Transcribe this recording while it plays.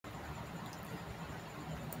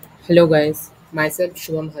Hello guys, myself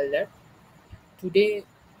Shubham Haldar. Today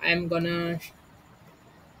I am gonna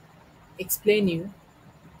explain you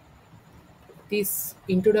this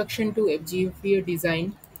introduction to FGA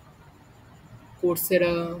design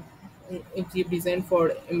Coursera FGA design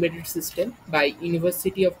for embedded system by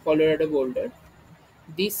University of Colorado Boulder.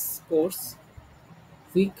 This course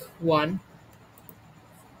week 1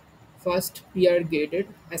 first peer graded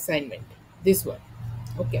assignment. This one.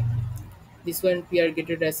 Okay. This one peer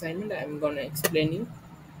graded assignment I am gonna explain you.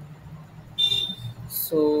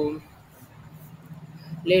 So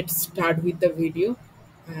let's start with the video,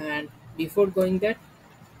 and before going that,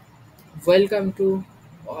 welcome to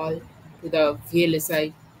all to the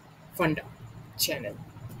VLSI Funda channel.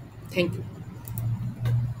 Thank you.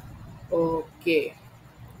 Okay,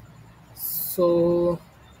 so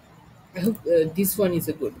I hope this one is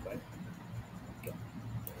a good one.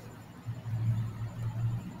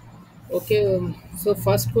 Okay, so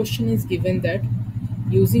first question is given that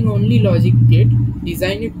using only logic gate,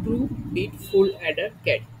 design a 2-bit full adder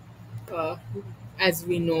carry. Uh, as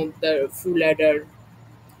we know, the full adder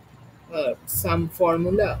some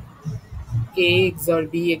formula A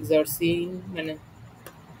XOR B XOR C and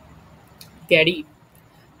carry,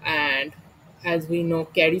 and as we know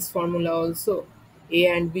carries formula also a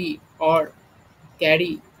and b or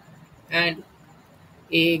carry and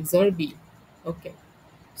a XOR b. Okay,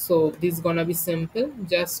 so this is gonna be simple.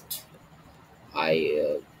 Just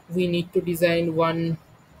I we need to design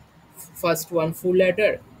first one full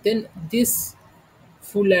adder, then this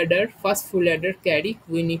full adder, first full adder carry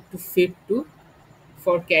we need to fit to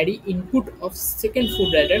for carry input of second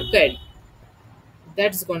full adder carry.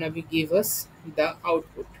 That's gonna be give us the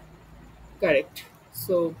output. Correct.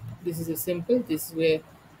 So this is a simple. This is a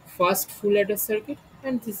first full adder circuit,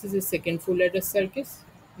 and this is a second full adder circuit.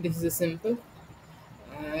 This is a simple.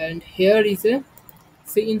 And here is a,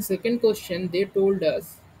 see, in second question they told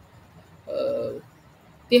us, uh,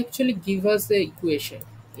 they actually give us the equation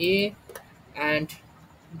a and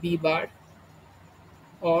b bar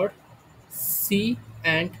or c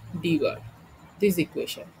and d bar, this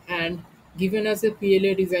equation, and given us a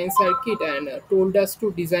PLA design circuit and told us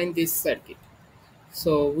to design this circuit.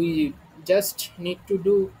 So we just need to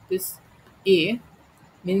do this. A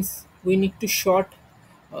means we need to short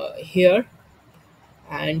here,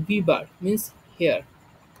 and B bar means here.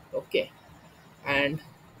 Okay, and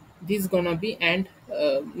this gonna be and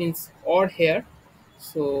means or here.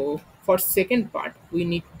 So for second part we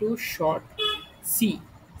need to short C.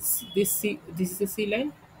 This is the C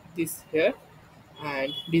line, this here,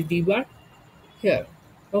 and this D bar here.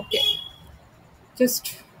 Okay,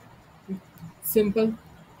 just simple,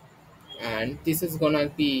 and this is gonna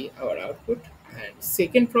be our output. And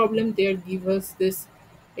second problem, they give us this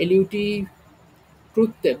LUT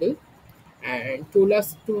truth table and told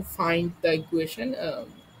us to find the equation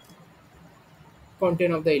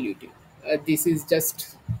content of the LUT. This is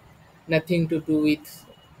just nothing to do with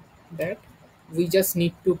that. We just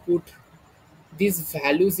need to put these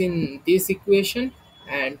values in this equation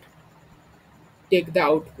and take the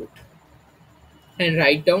output and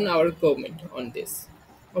write down our comment on this.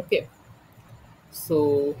 Okay,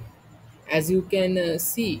 so as you can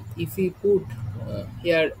see, if we put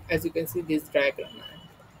here, as you can see this diagram,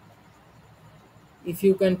 if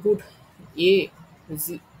you can put a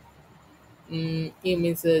a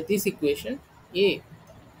means this equation a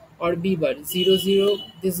or b bar 0 0,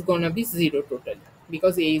 this is gonna be 0 total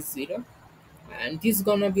because a is 0, and this is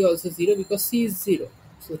gonna be also 0 because c is 0.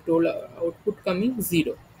 So total output coming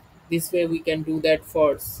 0. This way we can do that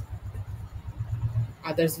for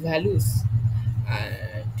others values.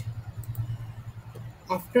 And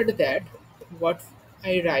after that, what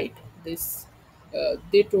I write this,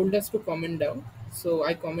 they told us to comment down, so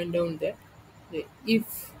I comment down that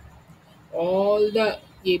if all the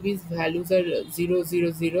AB's values are 0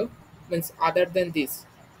 0 0, means other than this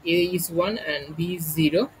A is 1 and B is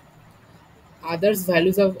 0, others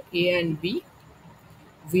values of A and B,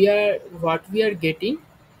 we are getting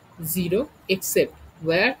 0 except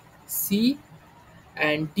where C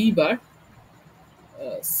and D bar,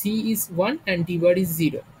 C is 1 and D bar is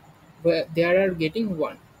 0, where they are getting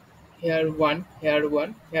 1, here 1, here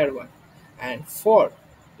 1, here 1. And for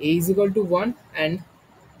A is equal to 1 and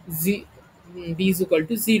B is equal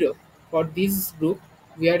to 0, for this group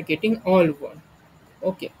we are getting all 1.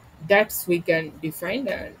 Okay, that's we can define,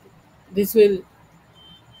 and this will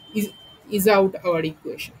is, is out our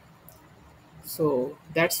equation. So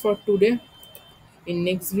that's for today. In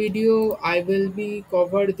next video I will be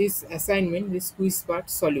cover this assignment, this quiz part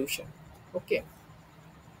solution. Okay,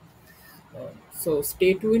 so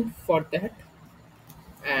stay tuned for that,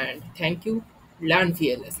 and thank you. Learn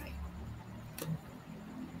VLSI.